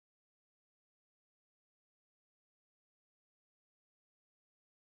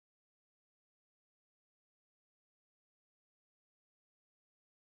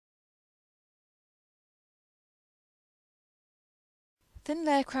Thin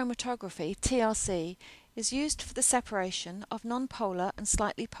layer chromatography, TLC, is used for the separation of nonpolar and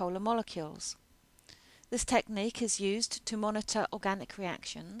slightly polar molecules. This technique is used to monitor organic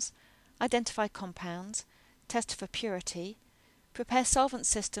reactions, identify compounds, test for purity, prepare solvent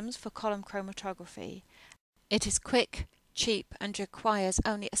systems for column chromatography. It is quick, cheap, and requires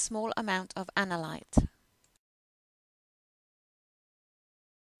only a small amount of analyte.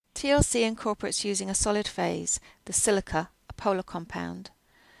 TLC incorporates using a solid phase, the silica, a polar compound.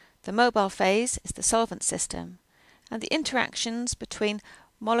 The mobile phase is the solvent system, and the interactions between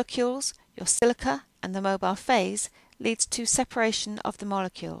molecules, your silica, and the mobile phase leads to separation of the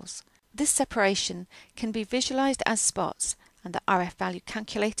molecules. This separation can be visualized as spots and the RF value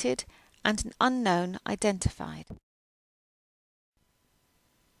calculated and an unknown identified.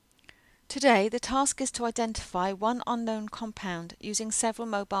 Today, the task is to identify one unknown compound using several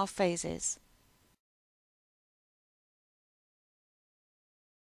mobile phases.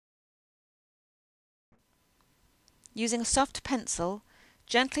 Using a soft pencil,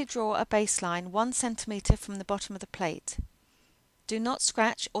 gently draw a baseline 1 cm from the bottom of the plate. Do not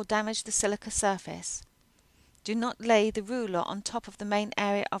scratch or damage the silica surface. Do not lay the ruler on top of the main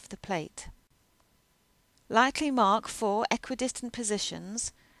area of the plate. Lightly mark 4 equidistant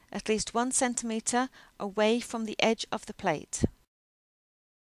positions, at least 1 cm away from the edge of the plate.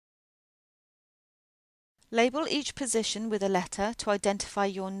 Label each position with a letter to identify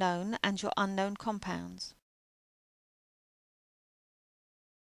your known and your unknown compounds.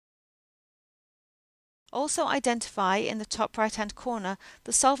 Also identify in the top right-hand corner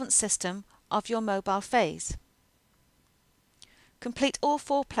the solvent system of your mobile phase. Complete all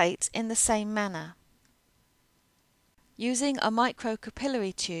 4 plates in the same manner. Using a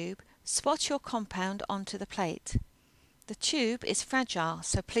microcapillary tube, spot your compound onto the plate. The tube is fragile,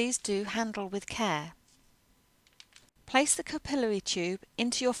 so please do handle with care. Place the capillary tube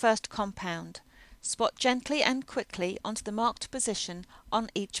into your first compound. Spot gently and quickly onto the marked position on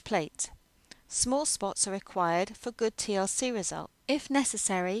each plate. Small spots are required for good TLC result. If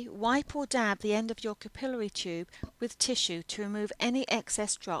necessary, wipe or dab the end of your capillary tube with tissue to remove any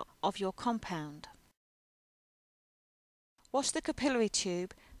excess drop of your compound. Wash the capillary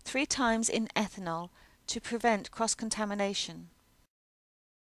tube 3 times in ethanol to prevent cross-contamination.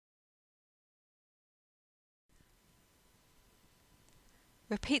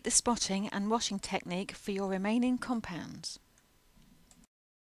 Repeat the spotting and washing technique for your remaining compounds.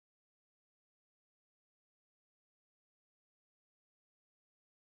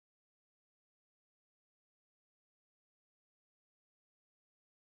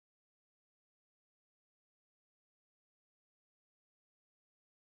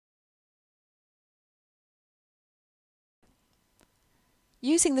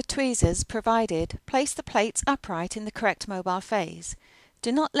 Using the tweezers provided, place the plates upright in the correct mobile phase.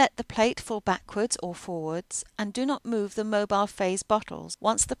 Do not let the plate fall backwards or forwards, and do not move the mobile phase bottles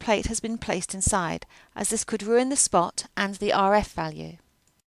once the plate has been placed inside, as this could ruin the spot and the RF value.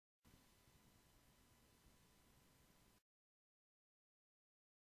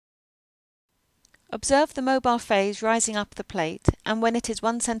 Observe the mobile phase rising up the plate, and when it is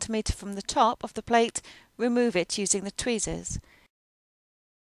 1 cm from the top of the plate, remove it using the tweezers.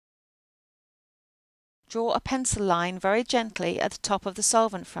 Draw a pencil line very gently at the top of the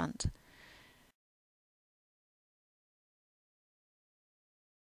solvent front.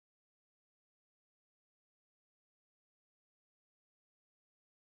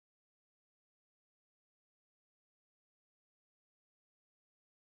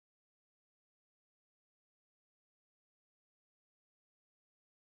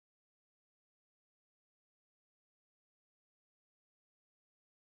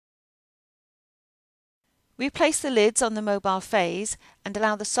 Replace the lids on the mobile phase and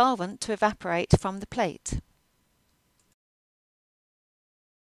allow the solvent to evaporate from the plate.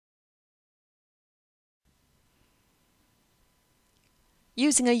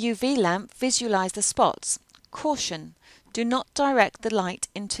 Using a UV lamp, visualize the spots. Caution: do not direct the light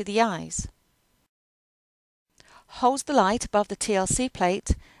into the eyes. Hold the light above the TLC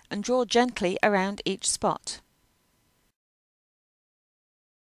plate and draw gently around each spot.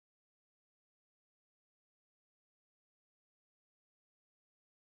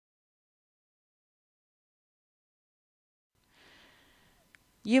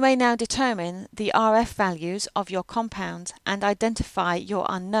 You may now determine the RF values of your compound and identify your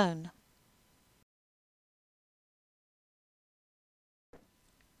unknown.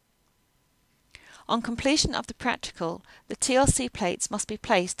 On completion of the practical, the TLC plates must be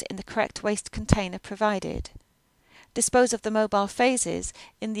placed in the correct waste container provided. Dispose of the mobile phases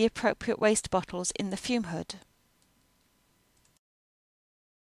in the appropriate waste bottles in the fume hood.